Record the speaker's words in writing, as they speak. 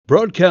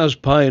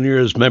Broadcast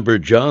Pioneers member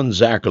John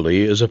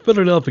Zacherle is a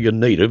Philadelphia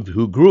native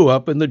who grew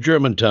up in the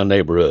Germantown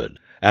neighborhood.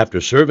 After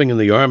serving in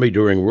the Army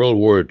during World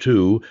War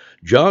II,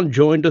 John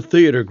joined a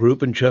theater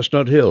group in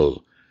Chestnut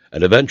Hill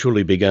and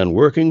eventually began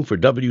working for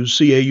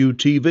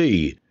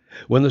WCAU-TV.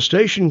 When the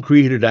station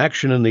created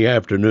Action in the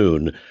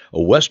Afternoon, a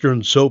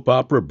Western soap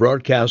opera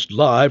broadcast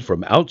live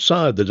from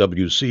outside the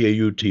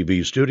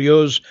WCAU-TV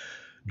studios,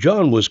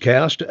 John was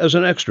cast as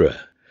an extra.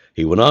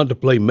 He went on to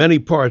play many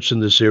parts in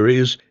the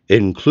series,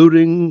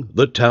 including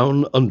the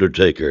town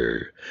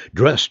undertaker,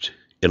 dressed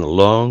in a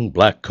long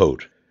black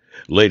coat.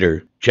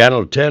 Later,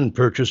 Channel 10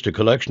 purchased a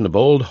collection of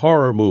old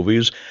horror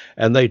movies,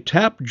 and they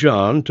tapped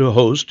John to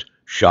host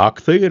Shock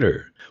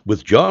Theater,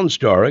 with John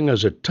starring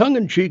as a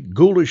tongue-in-cheek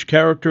ghoulish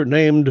character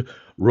named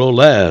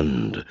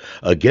Roland,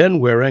 again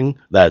wearing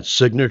that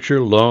signature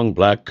long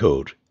black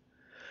coat.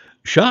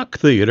 Shock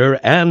Theater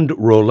and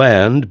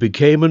Roland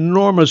became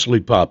enormously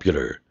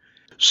popular.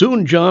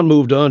 Soon John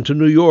moved on to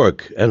New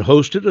York and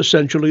hosted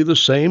essentially the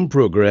same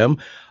program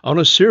on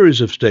a series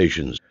of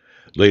stations.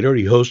 Later,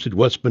 he hosted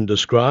what's been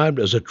described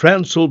as a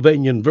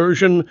Transylvanian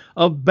version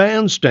of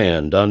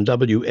Bandstand on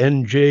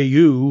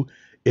WNJU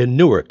in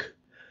Newark.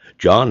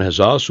 John has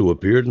also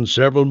appeared in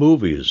several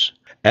movies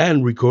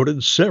and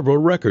recorded several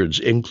records,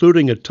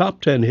 including a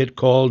top 10 hit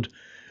called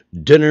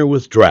Dinner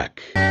with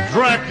Drac.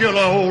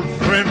 Dracula, old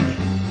friend,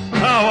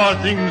 how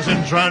are things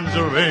in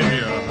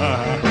Transylvania?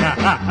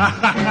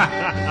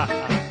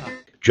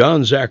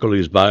 John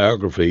Zacherle's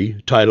biography,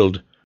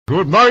 titled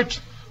Good night,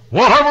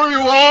 whatever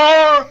you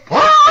are,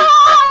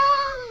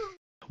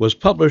 was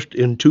published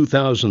in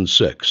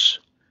 2006.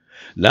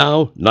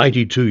 Now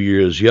 92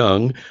 years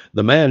young,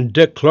 the man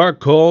Dick Clark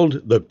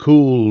called the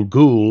Cool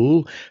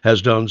Ghoul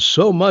has done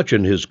so much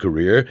in his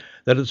career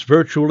that it's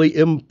virtually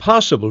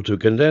impossible to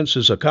condense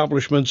his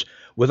accomplishments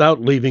without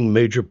leaving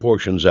major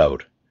portions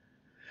out.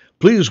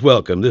 Please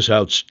welcome this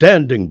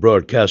outstanding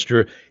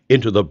broadcaster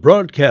into the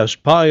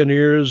Broadcast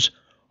Pioneers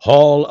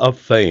Hall of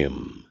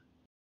Fame.